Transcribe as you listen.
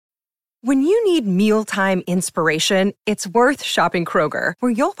When you need mealtime inspiration, it's worth shopping Kroger,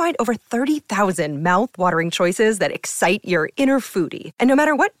 where you'll find over 30,000 mouth-watering choices that excite your inner foodie. And no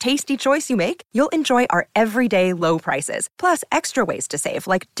matter what tasty choice you make, you'll enjoy our everyday low prices, plus extra ways to save,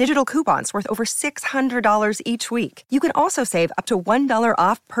 like digital coupons worth over $600 each week. You can also save up to $1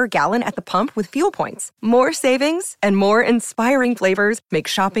 off per gallon at the pump with fuel points. More savings and more inspiring flavors make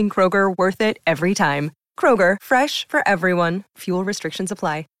shopping Kroger worth it every time. Kroger, fresh for everyone. Fuel restrictions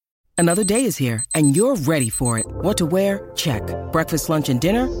apply. Another day is here, and you're ready for it. What to wear? Check. Breakfast, lunch, and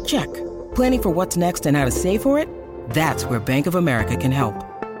dinner? Check. Planning for what's next and how to save for it? That's where Bank of America can help.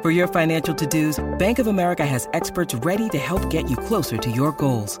 For your financial to-dos, Bank of America has experts ready to help get you closer to your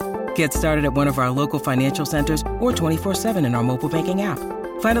goals. Get started at one of our local financial centers or 24/7 in our mobile banking app.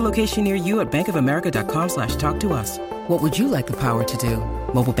 Find a location near you at bankofamerica.com/talktous. What would you like the power to do?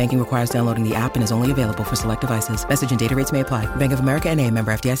 Mobile banking requires downloading the app and is only available for select devices. Message and data rates may apply. Bank of America N.A.,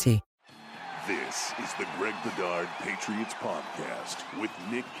 member FDIC. This is the Greg Bedard Patriots Podcast with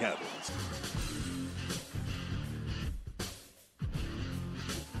Nick Cattles.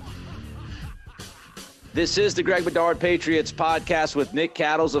 This is the Greg Bedard Patriots Podcast with Nick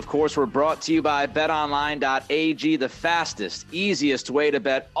Cattles. Of course, we're brought to you by betonline.ag, the fastest, easiest way to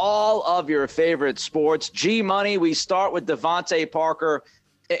bet all of your favorite sports. G-Money, we start with Devontae Parker,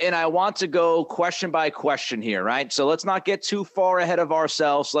 and I want to go question by question here, right? So let's not get too far ahead of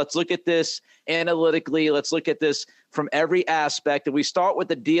ourselves. Let's look at this analytically. Let's look at this from every aspect. And we start with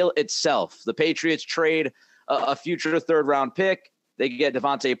the deal itself. The Patriots trade a future third-round pick. They get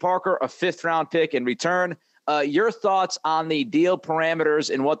Devontae Parker, a fifth-round pick in return. Your thoughts on the deal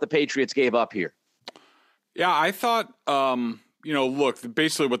parameters and what the Patriots gave up here? Yeah, I thought, look,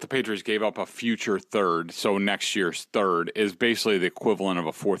 basically what the Patriots gave up, a future third, so next year's third, is basically the equivalent of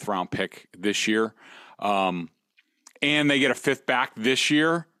a fourth-round pick this year. And they get a fifth back this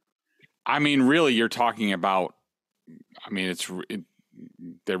year. I mean, really, you're talking about,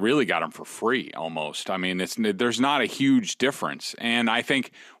 they really got him for free almost. I mean, there's not a huge difference. And I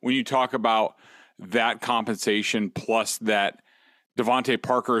think when you talk about that compensation plus that Devontae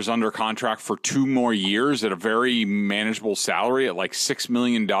Parker is under contract for 2 more years at a very manageable salary at like $6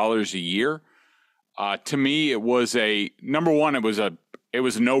 million a year, to me, it was number one, it was a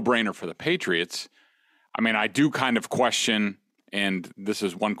no-brainer for the Patriots. I mean, I do kind of question, and this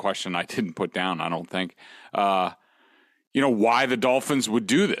is one question I didn't put down, I don't think, why the Dolphins would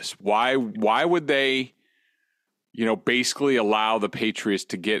do this. Why would they, basically allow the Patriots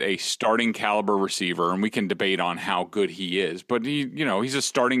to get a starting caliber receiver? And we can debate on how good he is, but he's a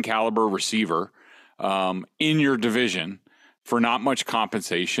starting caliber receiver in your division for not much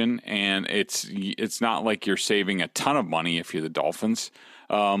compensation. And it's not like you're saving a ton of money if you're the Dolphins.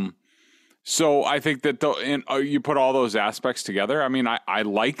 So I think that you put all those aspects together. I mean, I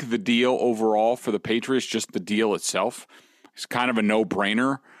like the deal overall for the Patriots, just the deal itself. It's kind of a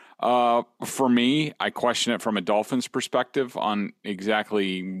no-brainer for me. I question it from a Dolphins perspective on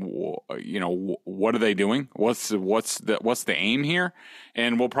exactly, what are they doing? What's the aim here?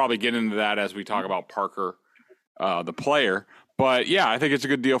 And we'll probably get into that as we talk about Parker, the player. But yeah, I think it's a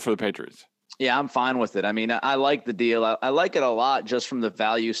good deal for the Patriots. Yeah, I'm fine with it. I mean, I like the deal. I like it a lot just from the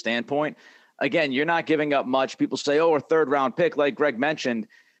value standpoint. Again, you're not giving up much. People say, a third-round pick, like Greg mentioned.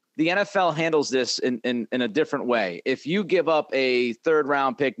 The NFL handles this in a different way. If you give up a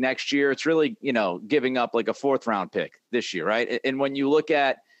third-round pick next year, it's really, giving up like a fourth-round pick this year, right? And when you look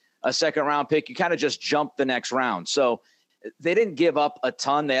at a second-round pick, you kind of just jump the next round. So they didn't give up a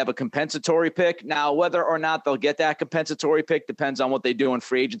ton. They have a compensatory pick. Now, whether or not they'll get that compensatory pick depends on what they do in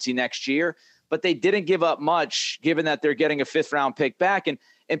free agency next year. But they didn't give up much, given that they're getting a fifth-round pick back. And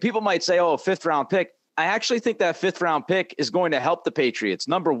people might say, a fifth-round pick. I actually think that fifth-round pick is going to help the Patriots.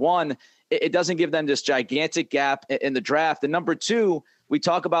 Number one, it doesn't give them this gigantic gap in the draft. And number two, we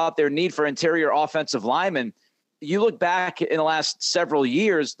talk about their need for interior offensive linemen. You look back in the last several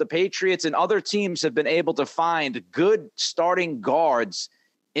years, the Patriots and other teams have been able to find good starting guards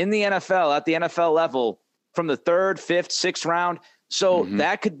in the NFL at the NFL level from the third, fifth, sixth round. So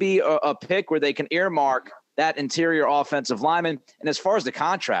that could be a pick where they can earmark that interior offensive lineman. And as far as the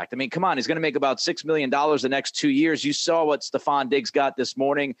contract, I mean, come on, he's going to make about $6 million the next 2 years. You saw what Stephon Diggs got this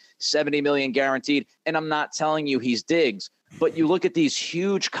morning, $70 million guaranteed. And I'm not telling you he's Diggs, but you look at these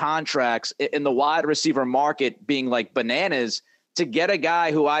huge contracts in the wide receiver market being like bananas to get a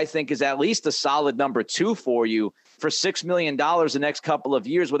guy who I think is at least a solid number 2 for you for $6 million the next couple of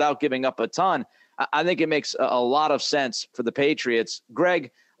years without giving up a ton. I think it makes a lot of sense for the Patriots. Greg,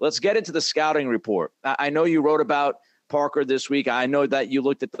 let's get into the scouting report. I know you wrote about Parker this week. I know that you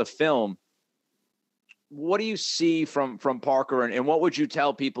looked at the film. what do you see from Parker, and what would you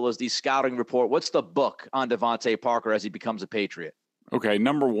tell people as the scouting report? What's the book on Devontae Parker as he becomes a Patriot? Okay,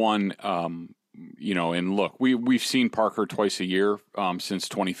 number one, and look, we've seen Parker twice a year since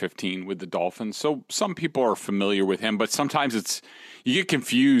 2015 with the Dolphins. So some people are familiar with him, but sometimes you get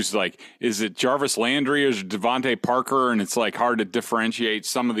confused. Like, is it Jarvis Landry or is it Devontae Parker? And it's like hard to differentiate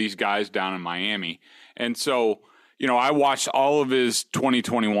some of these guys down in Miami. And so, I watched all of his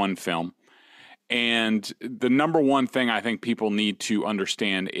 2021 film. And the number one thing I think people need to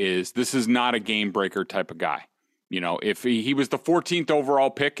understand is this is not a game breaker type of guy. If he was the 14th overall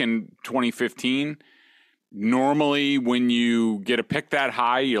pick in 2015, normally when you get a pick that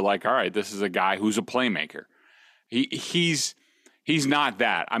high, you're like, all right, this is a guy who's a playmaker. He's not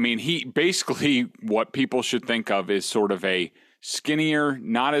that. I mean, he basically, what people should think of is sort of a skinnier,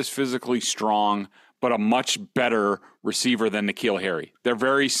 not as physically strong, but a much better receiver than N'Keal Harry. They're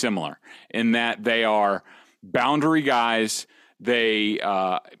very similar in that they are boundary guys. They,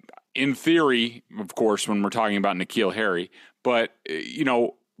 in theory, of course, when we're talking about N'Keal Harry, but,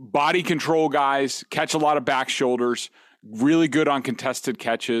 body control guys, catch a lot of back shoulders, really good on contested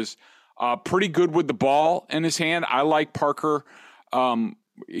catches, pretty good with the ball in his hand. I like Parker.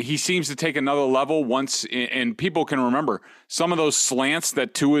 He seems to take another level once, and people can remember some of those slants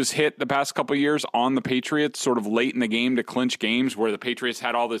that Tua's hit the past couple of years on the Patriots, sort of late in the game to clinch games where the Patriots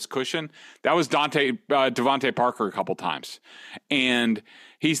had all this cushion. That was Devontae Parker a couple times. And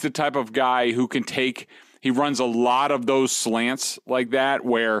he's the type of guy who can he runs a lot of those slants like that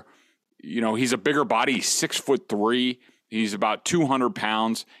where, he's a bigger body. He's 6'3". He's about 200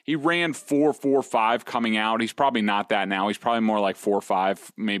 pounds. He ran 4.45 coming out. He's probably not that now. He's probably more like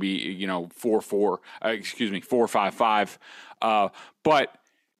 4.5, maybe 4.55. But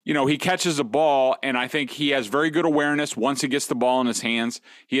he catches the ball, and I think he has very good awareness once he gets the ball in his hands.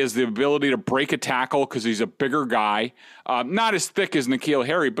 He has the ability to break a tackle because he's a bigger guy, not as thick as N'Keal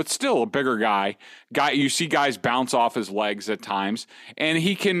Harry, but still a bigger guy. You see guys bounce off his legs at times, and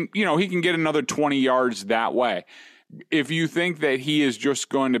he can get another 20 yards that way. If you think that he is just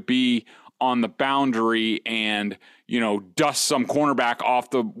going to be on the boundary and, dust some cornerback off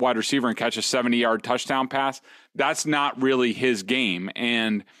the wide receiver and catch a 70-yard touchdown pass, that's not really his game.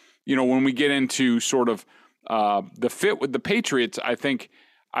 And, when we get into sort of the fit with the Patriots, I think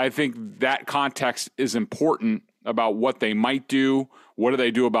that context is important about what they might do. What do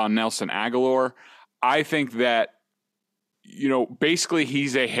they do about Nelson Agholor? I think that, basically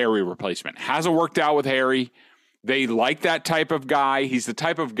he's a Harry replacement. Hasn't worked out with Harry. They like that type of guy. He's the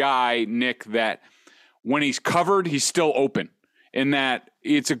type of guy, Nick, that when he's covered, he's still open. In that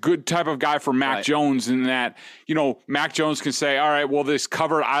it's a good type of guy for Mac Jones in that, Mac Jones can say, all right, well, this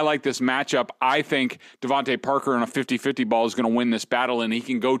covered, I like this matchup. I think Devontae Parker in a 50-50 ball is going to win this battle, and he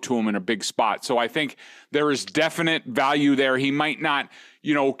can go to him in a big spot. So I think there is definite value there. He might not,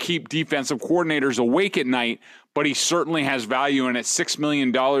 keep defensive coordinators awake at night, but he certainly has value. And at $6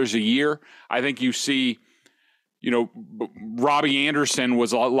 million a year, I think you see – Robbie Anderson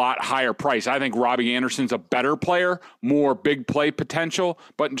was a lot higher price. I think Robbie Anderson's a better player, more big play potential.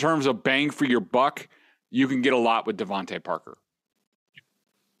 But in terms of bang for your buck, you can get a lot with Devontae Parker.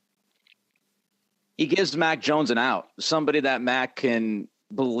 He gives Mac Jones an out, somebody that Mac can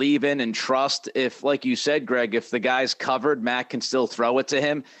believe in and trust. If, like you said, Greg, if the guy's covered, Mac can still throw it to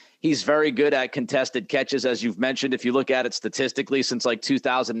him. He's very good at contested catches, as you've mentioned. If you look at it statistically, since like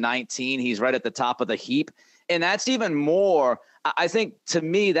 2019, he's right at the top of the heap. And that's even more, I think, to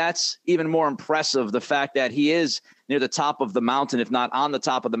me, that's even more impressive, the fact that he is near the top of the mountain, if not on the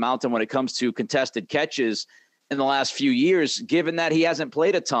top of the mountain when it comes to contested catches in the last few years, given that he hasn't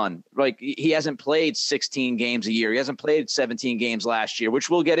played a ton. Like, he hasn't played 16 games a year. He hasn't played 17 games last year, which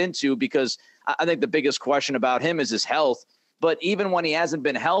we'll get into because I think the biggest question about him is his health. But even when he hasn't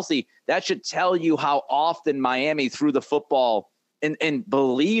been healthy, that should tell you how often Miami threw the football and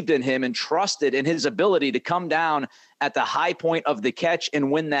believed in him and trusted in his ability to come down at the high point of the catch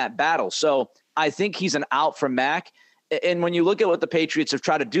and win that battle. So I think he's an out for Mac. And when you look at what the Patriots have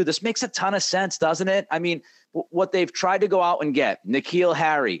tried to do, this makes a ton of sense, doesn't it? I mean, what they've tried to go out and get, N'Keal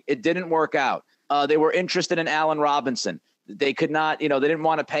Harry, it didn't work out. They were interested in Allen Robinson. They could not, they didn't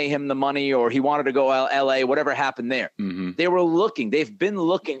want to pay him the money, or he wanted to go LA, whatever happened there. Mm-hmm. They've been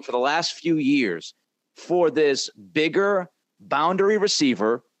looking for the last few years for this bigger boundary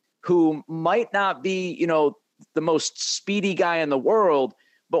receiver who might not be, the most speedy guy in the world,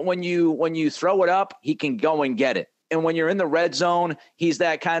 but when you throw it up, he can go and get it. And when you're in the red zone, he's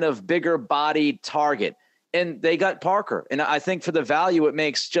that kind of bigger bodied target. And they got Parker. And I think for the value, it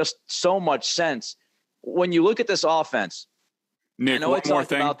makes just so much sense. When you look at this offense, Nick, one more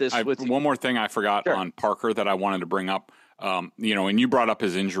thing. One more thing I forgot Sure. on Parker that I wanted to bring up. And you brought up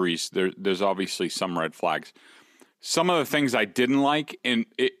his injuries. There's obviously some red flags. Some of the things I didn't like,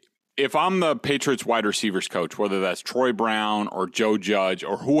 if I'm the Patriots wide receivers coach, whether that's Troy Brown or Joe Judge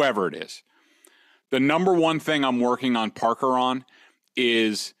or whoever it is, the number one thing I'm working on Parker on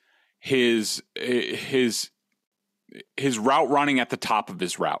is his route running at the top of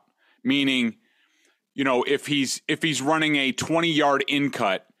his route. Meaning, if he's running a 20-yard in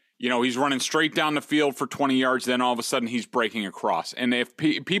cut, he's running straight down the field for 20 yards, then all of a sudden he's breaking across. And if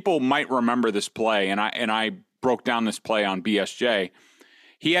people might remember this play, and I broke down this play on BSJ,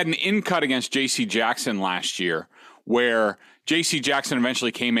 he had an in cut against J.C. Jackson last year where J.C. Jackson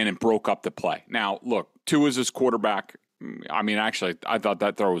eventually came in and broke up the play. Now, look, Tua's his quarterback. I mean, actually, I thought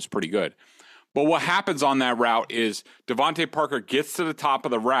that throw was pretty good. But what happens on that route is Devontae Parker gets to the top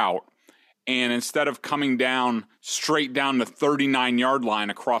of the route, and instead of coming down straight down the 39-yard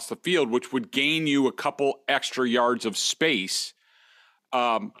line across the field, which would gain you a couple extra yards of space,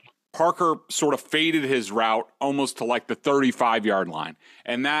 Parker sort of faded his route almost to like the 35-yard line.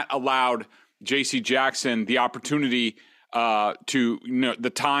 And that allowed J.C. Jackson the opportunity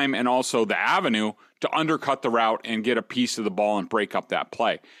the time and also the avenue to undercut the route and get a piece of the ball and break up that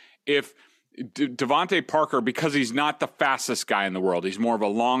play. If Devontae Parker, because he's not the fastest guy in the world, he's more of a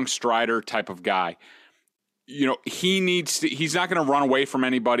long strider type of guy. He's not going to run away from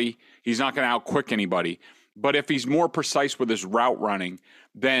anybody. He's not going to outquick anybody. But if he's more precise with his route running,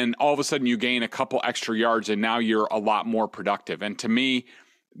 then all of a sudden you gain a couple extra yards and now you're a lot more productive. And to me,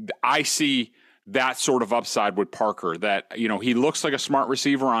 I see that sort of upside with Parker, that, he looks like a smart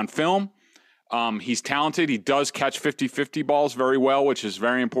receiver on film. He's talented. He does catch 50-50 balls very well, which is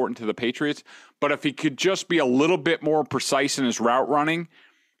very important to the Patriots. But if he could just be a little bit more precise in his route running,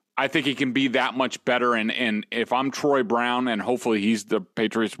 I think he can be that much better. And if I'm Troy Brown, and hopefully he's the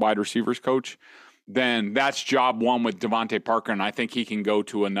Patriots wide receivers coach, then that's job one with Devontae Parker, and I think he can go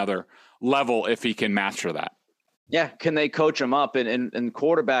to another level if he can master that. Yeah, can they coach him up? And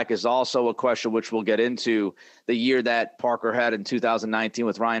quarterback is also a question which we'll get into, the year that Parker had in 2019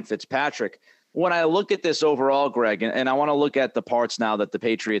 with Ryan Fitzpatrick. When I look at this overall, Greg, and I want to look at the parts now that the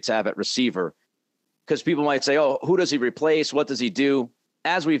Patriots have at receiver, because people might say, oh, who does he replace? What does he do?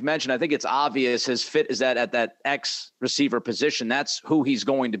 As we've mentioned, I think it's obvious his fit is at that X receiver position. That's who he's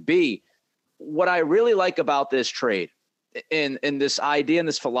going to be. What I really like about this trade and this idea and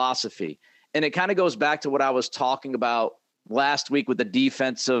this philosophy, and it kind of goes back to what I was talking about last week with the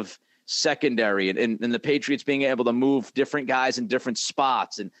defensive secondary and the Patriots being able to move different guys in different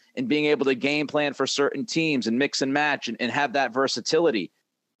spots and being able to game plan for certain teams and mix and match and have that versatility.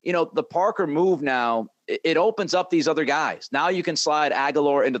 The Parker move now, it opens up these other guys. Now you can slide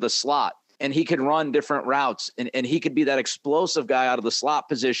Aguilar into the slot, and he can run different routes, and he could be that explosive guy out of the slot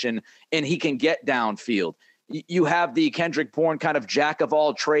position, and he can get downfield. You have the Kendrick Bourne kind of jack of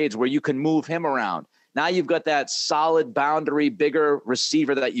all trades where you can move him around. Now you've got that solid boundary, bigger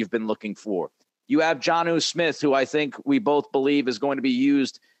receiver that you've been looking for. You have Jonnu Smith, who I think we both believe is going to be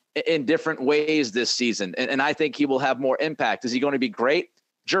used in different ways this season, and I think he will have more impact. Is he going to be great?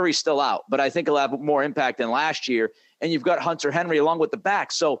 Jury's still out, but I think he'll have more impact than last year. And you've got Hunter Henry along with the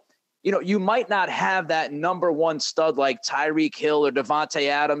back. So, you might not have that number one stud like Tyreek Hill or Devontae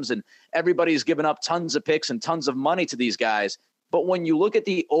Adams, and everybody's given up tons of picks and tons of money to these guys. But when you look at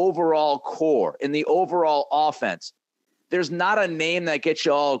the overall core and the overall offense, there's not a name that gets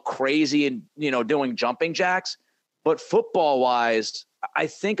you all crazy and, doing jumping jacks. But football-wise, I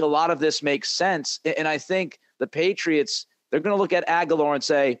think a lot of this makes sense. And I think the Patriots, they're going to look at Aguilar and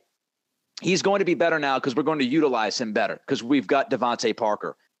say, he's going to be better now because we're going to utilize him better because we've got Devontae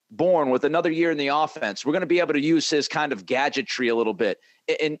Parker. Bourne with another year in the offense, we're going to be able to use his kind of gadgetry a little bit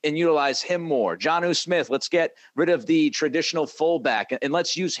and utilize him more. Jonnu Smith, let's get rid of the traditional fullback and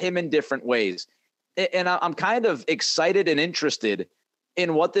let's use him in different ways. And I'm kind of excited and interested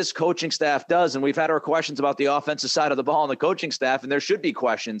in what this coaching staff does. And we've had our questions about the offensive side of the ball and the coaching staff, and there should be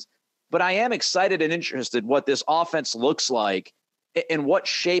questions. But I am excited and interested what this offense looks like and what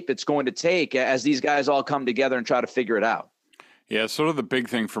shape it's going to take as these guys all come together and try to figure it out. Yeah, sort of the big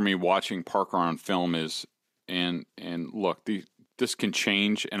thing for me watching Parker on film is, and look, this can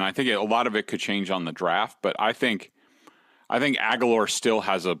change, and I think a lot of it could change on the draft, but I think Aguilar still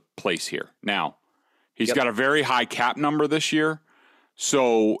has a place here. Now, he's got a very high cap number this year,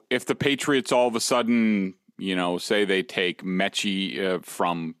 so if the Patriots all of a sudden, say they take Mechie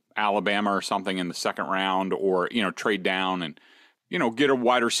from Alabama or something in the second round, or trade down and get a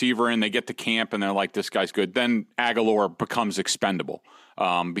wide receiver and they get to camp and they're like, this guy's good, then Aguilar becomes expendable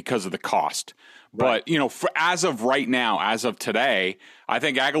because of the cost. Right. But, as of right now, as of today, I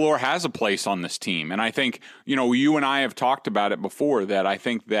think Aguilar has a place on this team. And I think, you and I have talked about it before, that I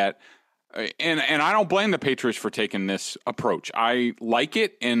think that, and I don't blame the Patriots for taking this approach. I like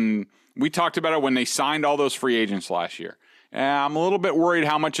it. And we talked about it when they signed all those free agents last year. I'm a little bit worried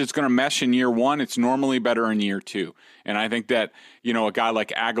how much it's going to mesh in year one. It's normally better in year two. And I think that, a guy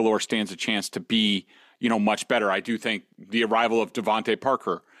like Aguilar stands a chance to be, much better. I do think the arrival of Devontae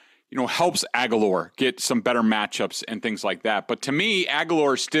Parker, helps Aguilar get some better matchups and things like that. But to me,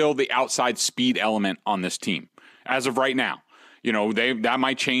 Aguilar is still the outside speed element on this team as of right now. That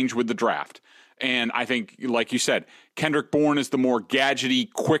might change with the draft. And I think, like you said, Kendrick Bourne is the more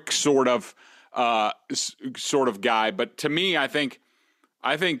gadgety, quick sort of guy. But to me, I think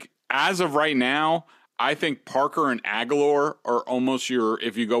as of right now, I think Parker and Aguilar are almost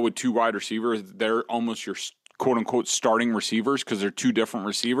if you go with two wide receivers, they're almost your quote unquote starting receivers, because they're two different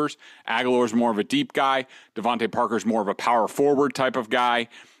receivers. Aguilar is more of a deep guy. Devontae Parker is more of a power forward type of guy.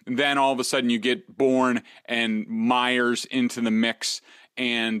 And then all of a sudden you get Bourne and Myers into the mix.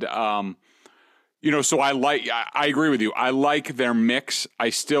 And, so I agree with you. I like their mix. I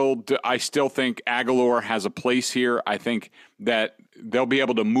still think Aguilar has a place here. I think that they'll be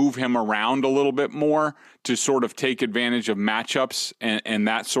able to move him around a little bit more to sort of take advantage of matchups and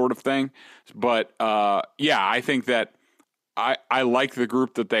that sort of thing. But I think that I like the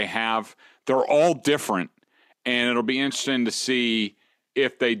group that they have. They're all different, and it'll be interesting to see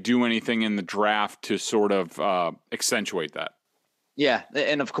if they do anything in the draft to sort of accentuate that. Yeah,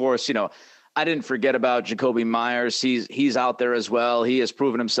 and of course, I didn't forget about Jakobi Meyers. He's out there as well. He has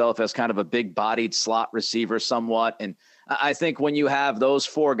proven himself as kind of a big-bodied slot receiver somewhat. And I think when you have those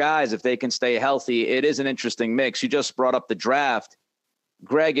four guys, if they can stay healthy, it is an interesting mix. You just brought up the draft.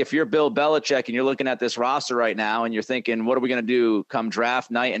 Greg, if you're Bill Belichick and you're looking at this roster right now and you're thinking, what are we going to do come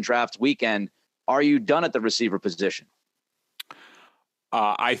draft night and draft weekend? Are you done at the receiver position?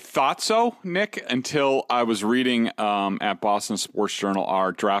 I thought so, Nick, until I was reading at Boston Sports Journal.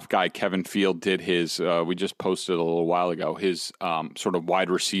 Our draft guy, Kevin Field, did his, we just posted a little while ago, his sort of wide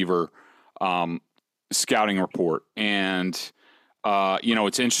receiver scouting report. And,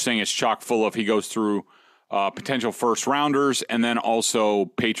 it's interesting. It's chock full of, he goes through potential first rounders and then also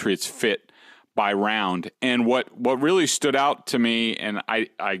Patriots fit by round. And what really stood out to me, and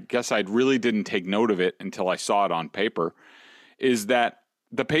I guess I really didn't take note of it until I saw it on paper, is that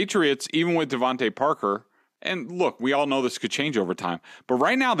the Patriots, even with Devontae Parker, and look, we all know this could change over time, but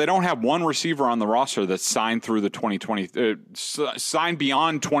right now they don't have one receiver on the roster that's signed through the 2020, signed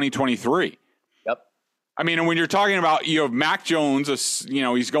beyond 2023. Yep. I mean, and when you're talking about, you have Mac Jones,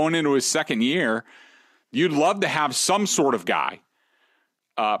 he's going into his second year. You'd love to have some sort of guy.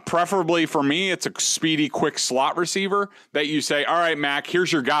 Preferably for me, it's a speedy, quick slot receiver that you say, all right, Mac,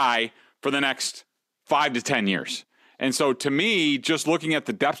 here's your guy for the next 5 to 10 years. And so to me, just looking at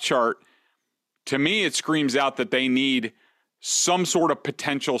the depth chart, to me, it screams out that they need some sort of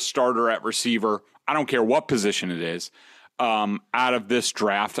potential starter at receiver. I don't care what position it is, out of this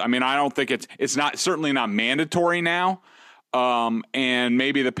draft. I mean, I don't think it's not, certainly not mandatory now. And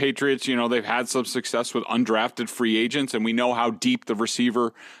maybe the Patriots, they've had some success with undrafted free agents, and we know how deep the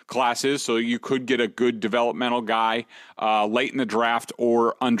receiver class is. So you could get a good developmental guy late in the draft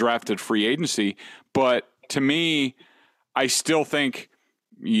or undrafted free agency. But to me, I still think,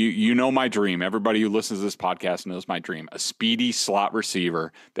 you know my dream. Everybody who listens to this podcast knows my dream. A speedy slot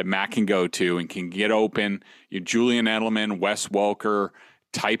receiver that Matt can go to and can get open. Julian Edelman, Wes Welker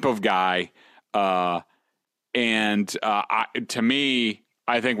type of guy. To me,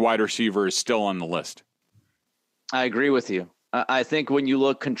 I think wide receiver is still on the list. I agree with you. I think when you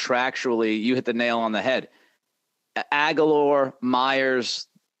look contractually, you hit the nail on the head. Aguilar, Myers,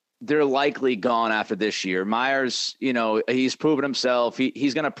 they're likely gone after this year. Myers, he's proven himself.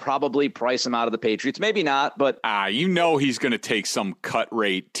 He's going to probably price him out of the Patriots. Maybe not, but he's going to take some cut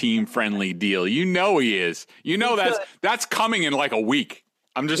rate, team friendly deal. He is. That's coming in like a week.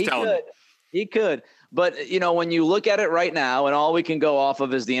 I'm just telling you. He could. But, when you look at it right now, and all we can go off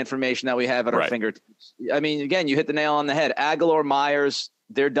of is the information that we have at our fingertips. I mean, again, you hit the nail on the head. Aguilar, Myers,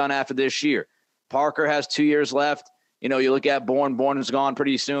 they're done after this year. Parker has 2 years left. You look at Bourne. Bourne is gone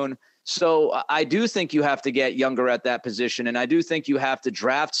pretty soon. So I do think you have to get younger at that position, and I do think you have to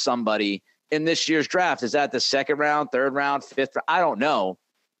draft somebody in this year's draft. Is that the second round, third round, fifth round? I don't know.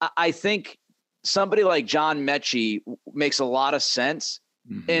 I think somebody like John Mechie makes a lot of sense.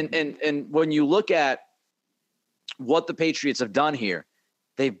 Mm-hmm. And when you look at what the Patriots have done here,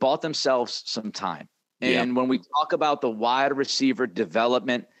 they've bought themselves some time. And when we talk about the wide receiver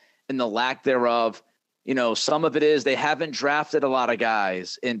development and the lack thereof, some of it is they haven't drafted a lot of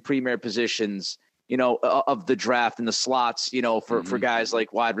guys in premier positions, of the draft and the slots, for guys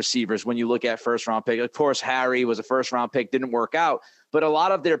like wide receivers. When you look at first round pick, of course, Harry was a first round pick, didn't work out, but a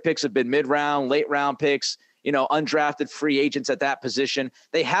lot of their picks have been mid-round, late round picks, undrafted free agents at that position.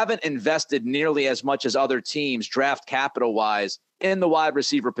 They haven't invested nearly as much as other teams draft capital wise in the wide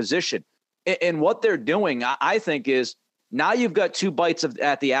receiver position. And what they're doing, I think, is now you've got 2 bites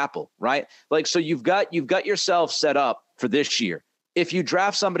at the apple, right? Like, so you've got yourself set up for this year. If you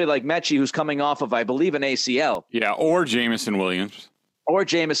draft somebody like Mechie, who's coming off of, I believe, an ACL. Yeah, or Jameson Williams.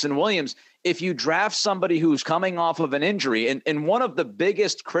 If you draft somebody who's coming off of an injury, and one of the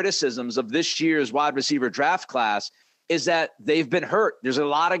biggest criticisms of this year's wide receiver draft class is that they've been hurt. There's a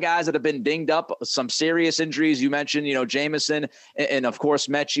lot of guys that have been dinged up, some serious injuries. You mentioned, Jameson, and of course,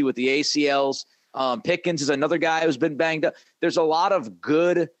 Mechie with the ACLs. Pickens is another guy who's been banged up. There's a lot of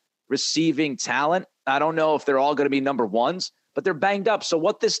good receiving talent. I don't know if they're all going to be number ones, but they're banged up. So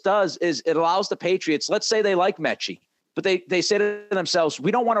what this does is it allows the Patriots, let's say they like Mechie, but they say to themselves,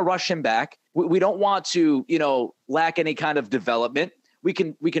 we don't want to rush him back. We don't want to, lack any kind of development. We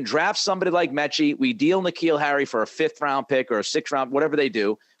can draft somebody like Mechie. We deal N'Keal Harry for a 5th round pick or a 6th round, whatever they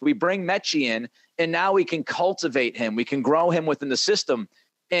do. We bring Mechie in, and now we can cultivate him. We can grow him within the system.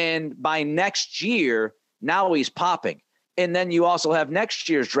 And by next year, now he's popping. And then you also have next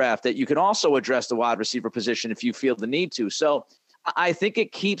year's draft that you can also address the wide receiver position if you feel the need to. So I think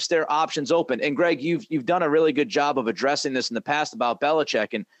it keeps their options open. And Greg, you've done a really good job of addressing this in the past about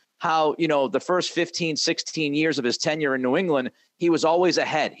Belichick and how, the first 15, 16 years of his tenure in New England, he was always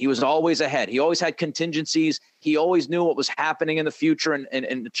ahead. He always had contingencies. He always knew what was happening in the future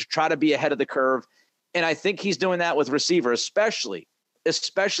and to try to be ahead of the curve. And I think he's doing that with receiver, especially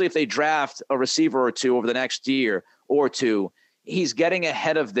if they draft a receiver or two over the next year or two. He's getting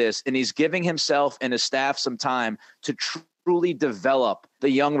ahead of this, and he's giving himself and his staff some time to truly develop the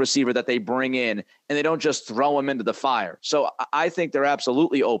young receiver that they bring in, and they don't just throw him into the fire. So I think they're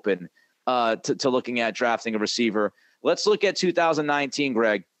absolutely open to looking at drafting a receiver. Let's look at 2019,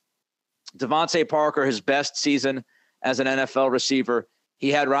 Greg. Devontae Parker, his best season as an NFL receiver. He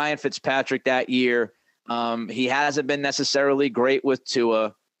had Ryan Fitzpatrick that year. He hasn't been necessarily great with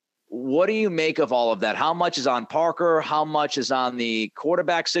Tua. What do you make of all of that? How much is on Parker? How much is on the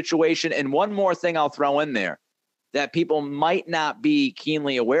quarterback situation? And one more thing I'll throw in there that people might not be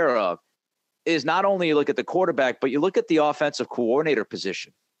keenly aware of is not only you look at the quarterback, but you look at the offensive coordinator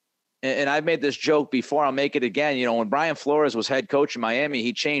position. And I've made this joke before. I'll make it again. When Brian Flores was head coach in Miami,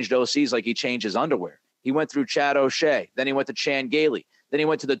 he changed OCs like he changed his underwear. He went through Chad O'Shea. Then he went to Chan Gailey. Then he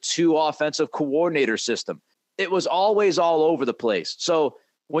went to the 2 offensive coordinator system. It was always all over the place. So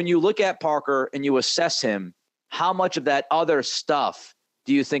when you look at Parker and you assess him, how much of that other stuff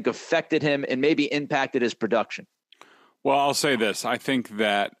do you think affected him and maybe impacted his production? Well, I'll say this. I think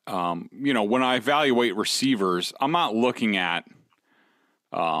that, when I evaluate receivers, I'm not looking at,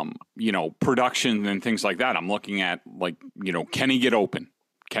 production and things like that. I'm looking at, can he get open?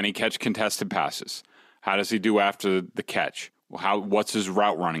 Can he catch contested passes? How does he do after the catch? What's his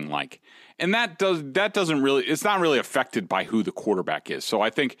route running like? And it's not really affected by who the quarterback is. So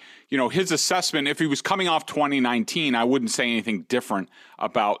I think, his assessment, if he was coming off 2019, I wouldn't say anything different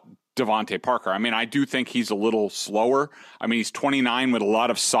about Devontae Parker. I mean, I do think he's a little slower. I mean, he's 29 with a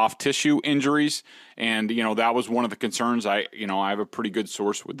lot of soft tissue injuries. And, that was one of the concerns. I have a pretty good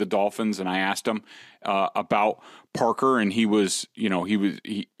source with the Dolphins, and I asked him about Parker, and he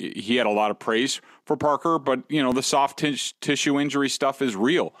had a lot of praise for Parker, but, the soft tissue injury stuff is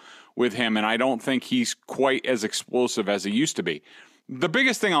real with him. And I don't think he's quite as explosive as he used to be. The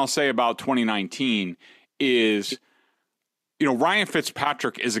biggest thing I'll say about 2019 is, Ryan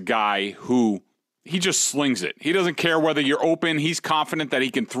Fitzpatrick is a guy who he just slings it. He doesn't care whether you're open. He's confident that he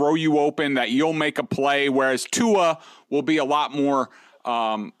can throw you open, that you'll make a play, whereas Tua will be a lot more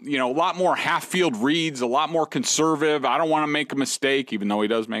half-field reads, a lot more conservative. I don't want to make a mistake, even though he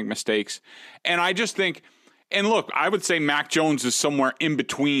does make mistakes. And I just think, and look, I would say Mac Jones is somewhere in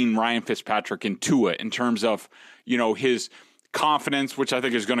between Ryan Fitzpatrick and Tua in terms of, his confidence, which I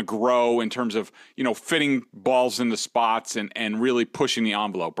think is going to grow in terms of, fitting balls into spots and really pushing the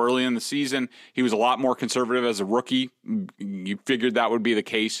envelope. Early in the season, he was a lot more conservative as a rookie. You figured that would be the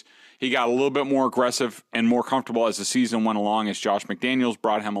case. He got a little bit more aggressive and more comfortable as the season went along, as Josh McDaniels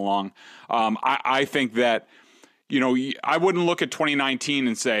brought him along. I think that, I wouldn't look at 2019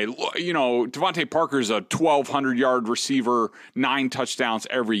 and say, Devontae Parker's a 1,200-yard receiver, 9 touchdowns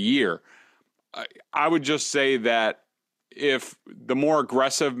every year. I would just say that if the more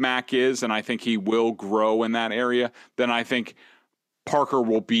aggressive Mac is, and I think he will grow in that area, then I think Parker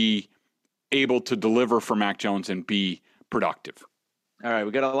will be able to deliver for Mac Jones and be productive. All right,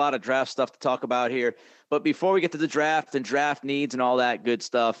 we got a lot of draft stuff to talk about here. But before we get to the draft and draft needs and all that good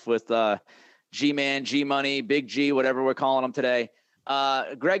stuff with G-Man, G-Money, Big G, whatever we're calling them today,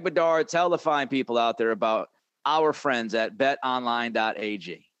 Greg Bedard, tell the fine people out there about our friends at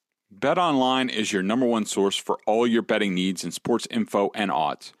betonline.ag. BetOnline is your number one source for all your betting needs in sports info and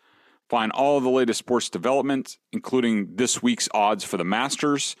odds. Find all of the latest sports developments, including this week's odds for the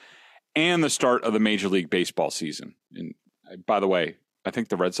Masters and the start of the Major League Baseball season. And by the way, I think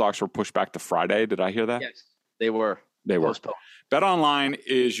the Red Sox were pushed back to Friday. Did I hear that? Yes, they were. They were. Postponed. BetOnline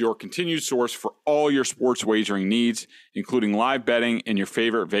is your continued source for all your sports wagering needs, including live betting and your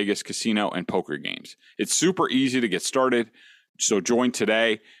favorite Vegas casino and poker games. It's super easy to get started, so join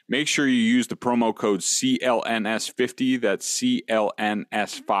today. Make sure you use the promo code CLNS50, that's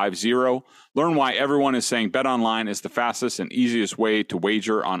CLNS50. Learn why everyone is saying BetOnline is the fastest and easiest way to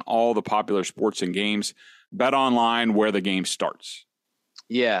wager on all the popular sports and games. BetOnline, where the game starts.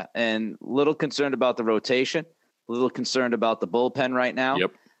 Yeah, and little concerned about the rotation, a little concerned about the bullpen right now.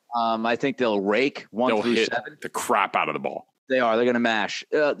 Yep. I think they'll rake They'll through hit 7. the crap out of the ball. They are. They're going to mash.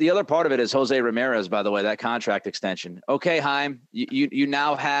 The other part of it is Jose Ramirez, by the way, that contract extension. Okay, Chaim, you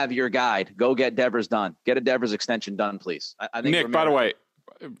now have your guide. Go get Devers done. Get a Devers extension done, please. I think Nick, Ramirez, by the way,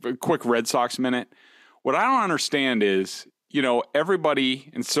 a quick Red Sox minute. What I don't understand is,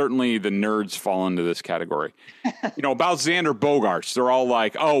 everybody, and certainly the nerds fall into this category, about Xander Bogaerts. They're all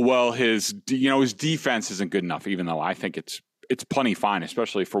like, oh, well, his defense isn't good enough, even though I think it's plenty fine,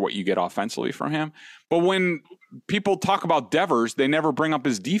 especially for what you get offensively from him. But when people talk about Devers, they never bring up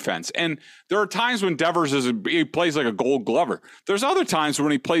his defense. And there are times when Devers he plays like a Gold Glover. There's other times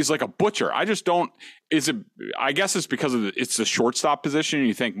when he plays like a butcher. I just don't. I guess it's because it's the shortstop position. And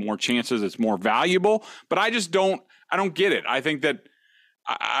you think more chances, it's more valuable. But I just don't. I don't get it. I think that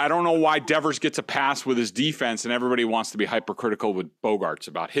I don't know why Devers gets a pass with his defense, and everybody wants to be hypercritical with Bogaerts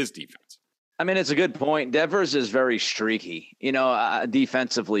about his defense. I mean, it's a good point. Devers is very streaky,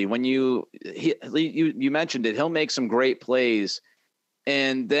 defensively. When you mentioned it, he'll make some great plays,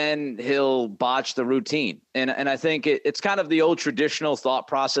 and then he'll botch the routine. And I think it's kind of the old traditional thought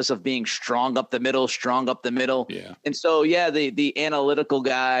process of being strong up the middle. Yeah. And so, the analytical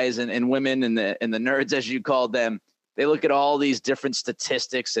guys and women and the nerds, as you called them, they look at all these different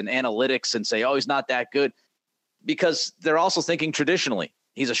statistics and analytics and say, oh, he's not that good, because they're also thinking traditionally.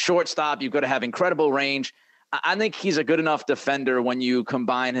 He's a shortstop. You've got to have incredible range. I think he's a good enough defender when you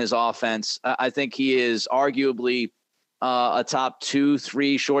combine his offense. I think he is arguably a top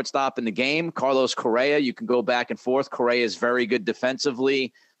 2-3 shortstop in the game. Carlos Correa, you can go back and forth. Correa is very good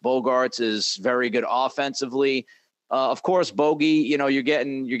defensively. Bogaerts is very good offensively. Of course, Bogey, you're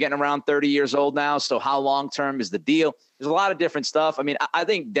getting around 30 years old now. So how long-term is the deal? There's a lot of different stuff. I mean, I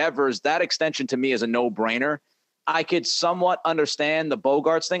think Devers, that extension to me is a no-brainer. I could somewhat understand the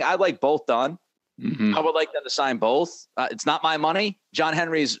Bogaerts thing. I'd like both done. Mm-hmm. I would like them to sign both. It's not my money. John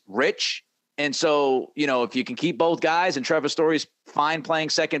Henry's rich. And so, if you can keep both guys, and Trevor Story's fine playing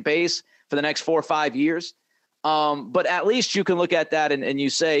second base for the next 4 or 5 years. But at least you can look at that and you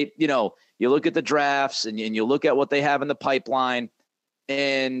say, you look at the drafts and you look at what they have in the pipeline,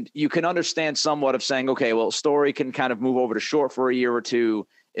 and you can understand somewhat of saying, okay, well, Story can kind of move over to short for a year or two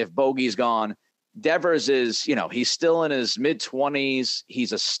if Bogey's gone. Devers is, he's still in his mid-20s.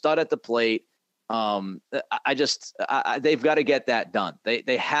 He's a stud at the plate. They've got to get that done.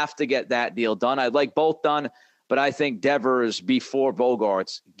 They have to get that deal done. I'd like both done, but I think Devers before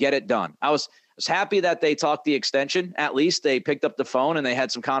Bogaerts, get it done. I was happy that they talked the extension. At least they picked up the phone and they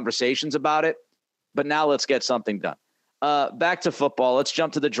had some conversations about it. But now let's get something done. Back to football. Let's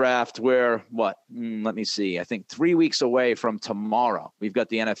jump to the draft where, let me see. I think 3 weeks away from tomorrow, we've got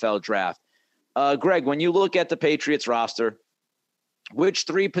the NFL draft. Greg, when you look at the Patriots roster, which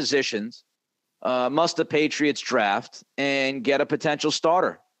 3 positions must the Patriots draft and get a potential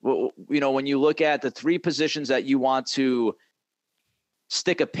starter? When you look at the 3 positions that you want to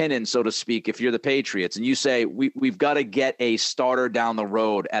stick a pin in, so to speak, if you're the Patriots, and you say we've got to get a starter down the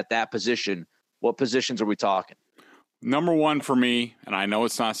road at that position, what positions are we talking? Number 1 for me, and I know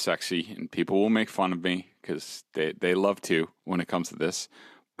it's not sexy, and people will make fun of me because they love to when it comes to this,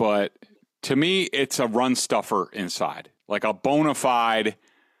 but to me, it's a run stuffer inside, like a bona fide,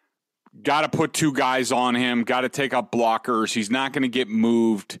 got to put 2 guys on him, got to take up blockers. He's not going to get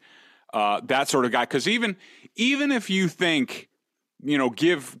moved, that sort of guy. Because even if you think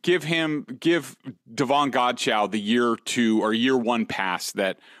give Devon Godchow the year 2 or year 1 pass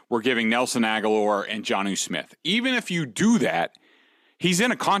that we're giving Nelson Aguilar and Jonnu Smith. Even if you do that, he's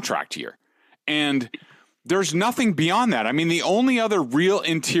in a contract year. And there's nothing beyond that. I mean, the only other real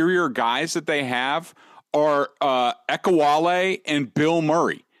interior guys that they have are Ekawale and Bill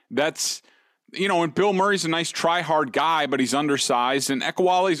Murray. That's, and Bill Murray's a nice try-hard guy, but he's undersized, and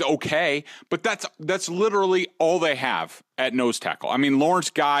Ekawale's okay, but that's literally all they have at nose tackle. I mean, Lawrence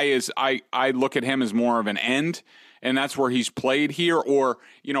Guy is, I look at him as more of an end, and that's where he's played here. Or,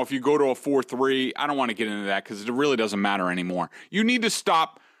 if you go to a 4-3, I don't want to get into that because it really doesn't matter anymore. You need to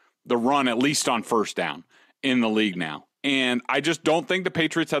stop the run at least on first down in the league now. And I just don't think the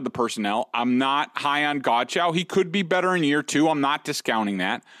Patriots have the personnel. I'm not high on Godchow. He could be better in year 2. I'm not discounting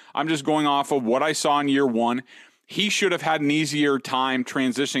that. I'm just going off of what I saw in year 1. He should have had an easier time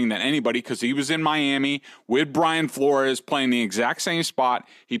transitioning than anybody because he was in Miami with Brian Flores playing the exact same spot.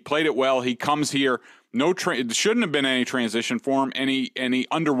 He played it well. He comes here. It shouldn't have been any transition for him, and he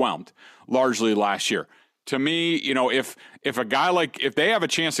underwhelmed largely last year. To me, if they have a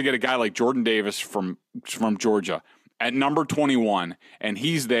chance to get a guy like Jordan Davis from Georgia at number 21, and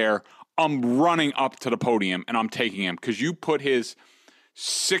he's there, I'm running up to the podium and I'm taking him because you put his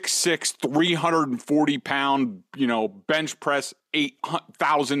 6'6", 340-pound, bench press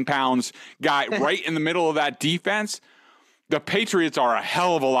 8,000 pounds guy right in the middle of that defense. The Patriots are a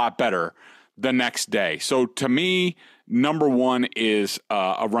hell of a lot better the next day. So to me, number 1 is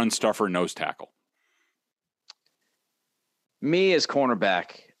a run stuffer nose tackle. Me as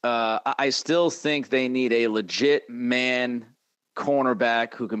cornerback. I still think they need a legit man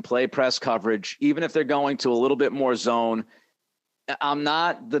cornerback who can play press coverage, even if they're going to a little bit more zone. I'm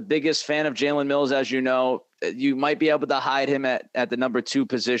not the biggest fan of Jalen Mills, as you know. You might be able to hide him at the number 2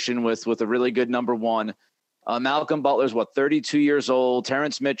 position with a really good number 1. Malcolm Butler's 32 years old.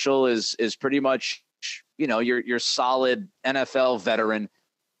 Terrence Mitchell is pretty much, your solid NFL veteran.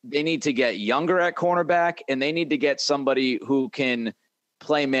 They need to get younger at cornerback, and they need to get somebody who can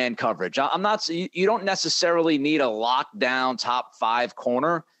play man coverage. You don't necessarily need a lockdown top 5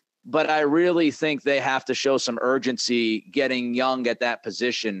 corner, but I really think they have to show some urgency getting young at that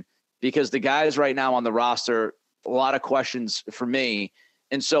position because the guys right now on the roster, a lot of questions for me.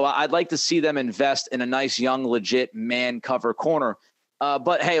 And so I'd like to see them invest in a nice, young, legit man cover corner.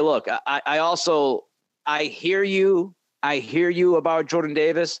 But hey, look, I hear you. I hear you about Jordan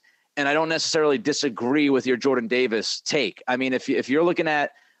Davis, and I don't necessarily disagree with your Jordan Davis take. I mean, if you're looking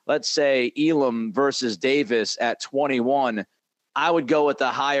at, let's say, Elam versus Davis at 21, I would go with the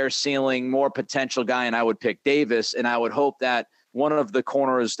higher ceiling, more potential guy, and I would pick Davis, and I would hope that one of the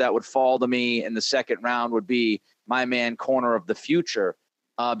corners that would fall to me in the second round would be my man corner of the future.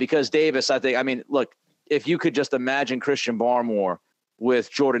 Because Davis, look, if you could just imagine Christian Barmore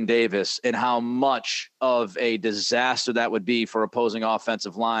with Jordan Davis and how much of a disaster that would be for opposing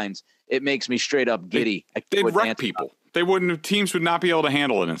offensive lines, it makes me straight up giddy. They'd wreck people. Teams would not be able to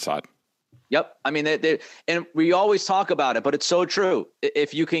handle it inside. Yep. I mean, and we always talk about it, but it's so true.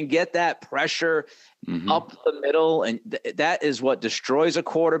 If you can get that pressure up the middle, and that is what destroys a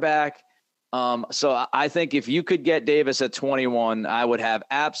quarterback. So I think if you could get Davis at 21, I would have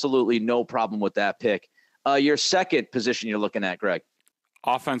absolutely no problem with that pick. Your second position you're looking at, Greg.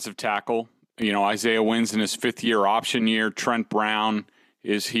 Offensive tackle. Isaiah Wynn's in his 5th-year option year. Trent Brown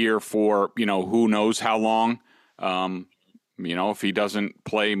is here for, who knows how long. If he doesn't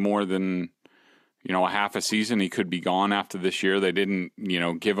play more than, a half a season, he could be gone after this year. They didn't,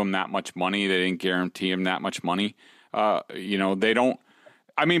 give him that much money. They didn't guarantee him that much money. They don't.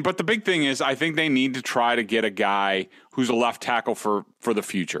 But the big thing is I think they need to try to get a guy who's a left tackle for the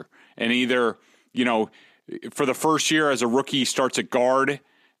future. And either, for the first year as a rookie, starts at guard,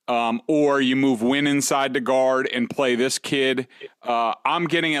 or you move Wynn inside the guard and play this kid. I'm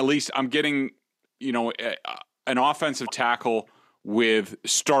getting an offensive tackle with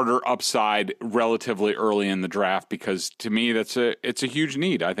starter upside relatively early in the draft because to me it's a huge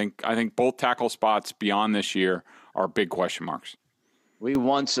need. I think both tackle spots beyond this year are big question marks. We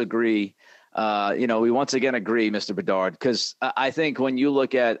once again agree, Mr. Bedard, because I think when you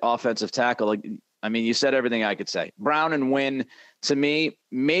look at offensive tackle, you said everything I could say. Brown and Wynn, to me,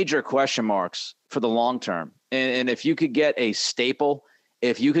 major question marks for the long term. And if you could get a staple,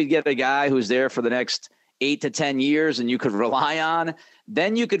 if you could get a guy who's there for the next 8 to 10 years and you could rely on,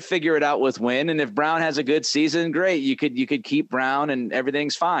 then you could figure it out with Wynn. And if Brown has a good season, great. You could keep Brown and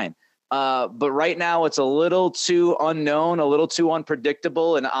everything's fine. But right now it's a little too unknown, a little too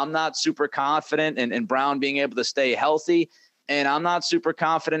unpredictable. And I'm not super confident in Brown being able to stay healthy. And I'm not super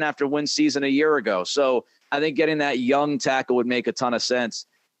confident after Wynn's season a year ago. So I think getting that young tackle would make a ton of sense.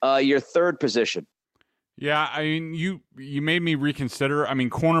 Your third position. Yeah, I mean, you made me reconsider. I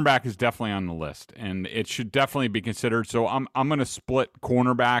mean, cornerback is definitely on the list, and it should definitely be considered. So I'm going to split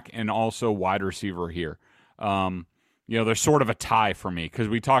cornerback and also wide receiver here. There's sort of a tie for me because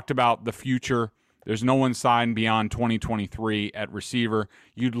we talked about the future. There's no one signed beyond 2023 at receiver.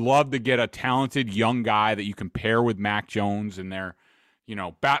 You'd love to get a talented young guy that you can pair with Mac Jones and their,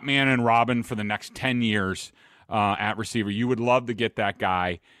 Batman and Robin for the next 10 years at receiver. You would love to get that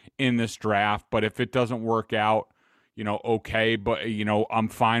guy in this draft, but if it doesn't work out, okay, but I'm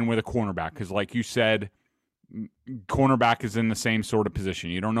fine with a cornerback because like you said, cornerback is in the same sort of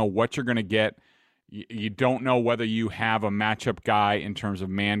position. You don't know what you're going to get. You don't know whether you have a matchup guy in terms of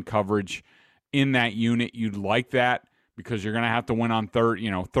man coverage in that unit. You'd like that because you're going to have to win on third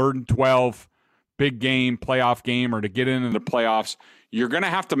and 12, big game, playoff game, or to get into the playoffs. You're going to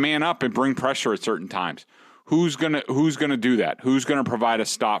have to man up and bring pressure at certain times. Who's gonna do that? Who's gonna provide a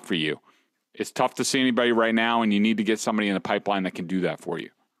stop for you? It's tough to see anybody right now, and you need to get somebody in the pipeline that can do that for you.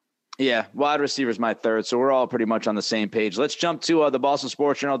 Yeah, wide receiver is my third, so we're all pretty much on the same page. Let's jump to the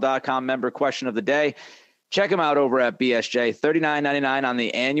BostonSportsJournal.com member question of the day. Check them out over at BSJ. $39.99 on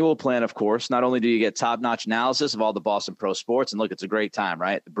the annual plan, of course. Not only do you get top-notch analysis of all the Boston pro sports, and look, it's a great time,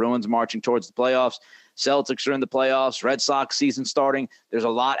 right? The Bruins marching towards the playoffs. Celtics are in the playoffs. Red Sox season starting. There's a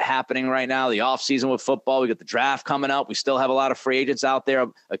lot happening right now. The offseason with football. We got the draft coming up. We still have a lot of free agents out there.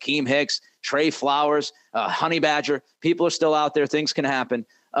 Akeem Hicks, Trey Flowers, Honey Badger. People are still out there. Things can happen.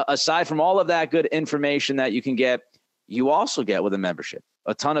 Aside from all of that good information that you can get, you also get with a membership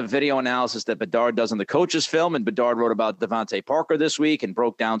a ton of video analysis that Bedard does on the coaches film. And Bedard wrote about Devontae Parker this week and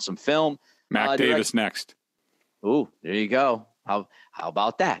broke down some film. Mac Davis next. Ooh, there you go. How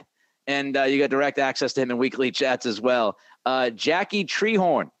about that? And you got direct access to him in weekly chats as well. Jackie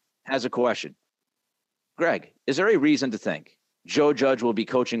Treehorn has a question. Greg, is there a reason to think Joe Judge will be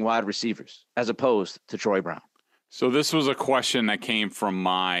coaching wide receivers as opposed to Troy Brown? So this was a question that came from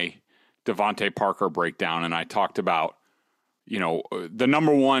my Devontae Parker breakdown, and I talked about, the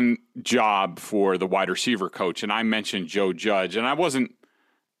number one job for the wide receiver coach, and I mentioned Joe Judge, and I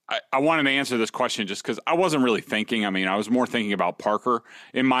wanted to answer this question just because I wasn't really thinking. I mean, I was more thinking about Parker.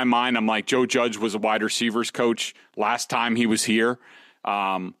 In my mind, I'm like, Joe Judge was a wide receivers coach last time he was here.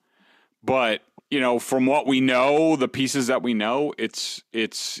 But, from what we know, the pieces that we know, it's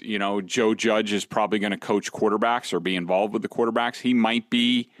Joe Judge is probably going to coach quarterbacks or be involved with the quarterbacks. He might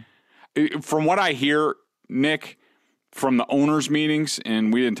be, from what I hear, Nick, from the owners' meetings,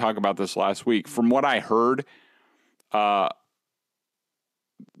 and we didn't talk about this last week, from what I heard, the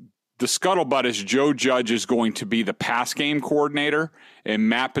scuttlebutt is Joe Judge is going to be the pass game coordinator, and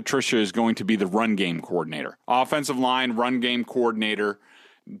Matt Patricia is going to be the run game coordinator. Offensive line, run game coordinator.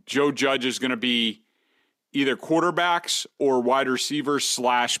 Joe Judge is going to be either quarterbacks or wide receivers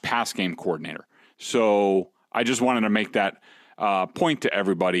 / pass game coordinator. So I just wanted to make that point to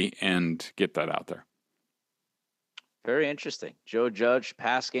everybody and get that out there. Very interesting. Joe Judge,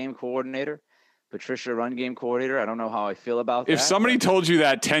 pass game coordinator. Patricia, run game coordinator. I don't know how I feel about that. If somebody told you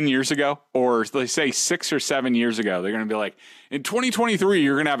that 10 years ago, or they say 6 or 7 years ago, they're going to be like, in 2023,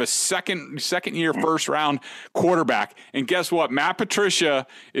 you're going to have a second year, first round quarterback. And guess what? Matt Patricia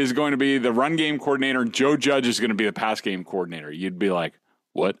is going to be the run game coordinator, and Joe Judge is going to be the pass game coordinator. You'd be like,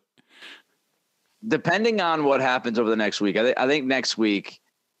 what? Depending on what happens over the next week, I think next week,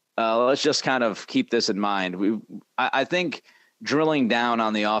 let's just kind of keep this in mind. I think drilling down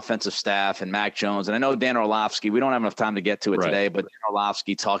on the offensive staff and Mac Jones, and I know Dan Orlovsky, we don't have enough time to get to it today, but Dan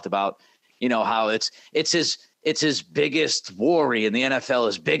Orlovsky talked about, how it's his biggest worry in the NFL.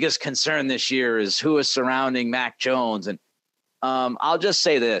 His biggest concern this year is who is surrounding Mac Jones. And I'll just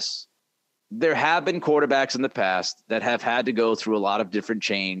say this. There have been quarterbacks in the past that have had to go through a lot of different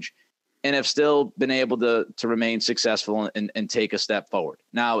change and have still been able to remain successful and take a step forward.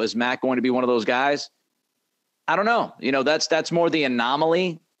 Now, is Mac going to be one of those guys? I don't know. That's more the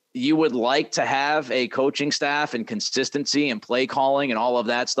anomaly. You would like to have a coaching staff and consistency and play calling and all of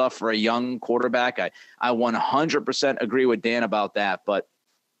that stuff for a young quarterback. I 100% agree with Dan about that. But,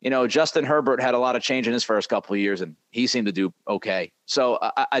 Justin Herbert had a lot of change in his first couple of years, and he seemed to do okay. So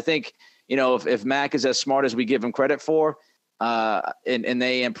I think, if Mac is as smart as we give him credit for, and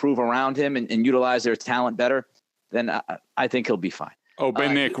they improve around him and utilize their talent better, then I think he'll be fine. Oh,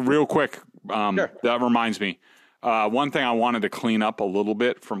 Ben, Nick, real quick, sure. That reminds me. One thing I wanted to clean up a little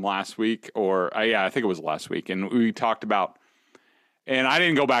bit from last week, I think it was last week, and we talked about, and I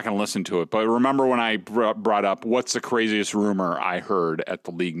didn't go back and listen to it, but remember when I brought up what's the craziest rumor I heard at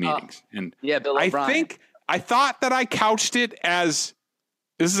the league meetings? And Bill O'Brien. I thought that I couched it as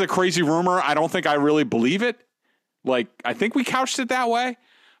This is a crazy rumor. I don't think I really believe it. Like, I think we couched it that way.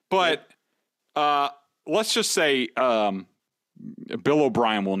 But let's just say Bill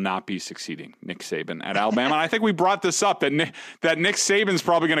O'Brien will not be succeeding Nick Saban at Alabama. And I think we brought this up, that Nick Saban's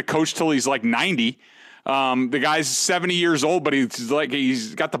probably going to coach till he's like 90. The guy's 70 years old, but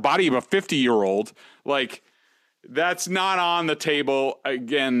he's got the body of a 50-year-old. Like, that's not on the table.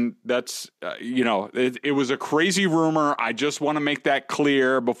 Again, that's, it was a crazy rumor. I just want to make that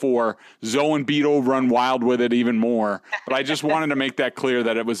clear before Zoe and Beetle run wild with it even more. But I just wanted to make that clear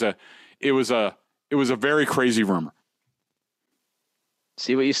that it was a very crazy rumor.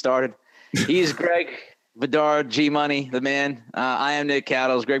 See what you started? He's Greg Bedard, G-Money, the man. I am Nick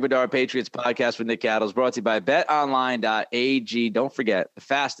Cattles. Greg Bedard, Patriots Podcast with Nick Cattles, brought to you by betonline.ag. Don't forget, the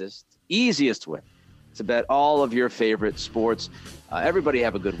fastest, easiest way to bet all of your favorite sports. Everybody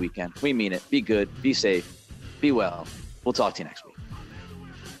have a good weekend. We mean it. Be good. Be safe. Be well. We'll talk to you next week.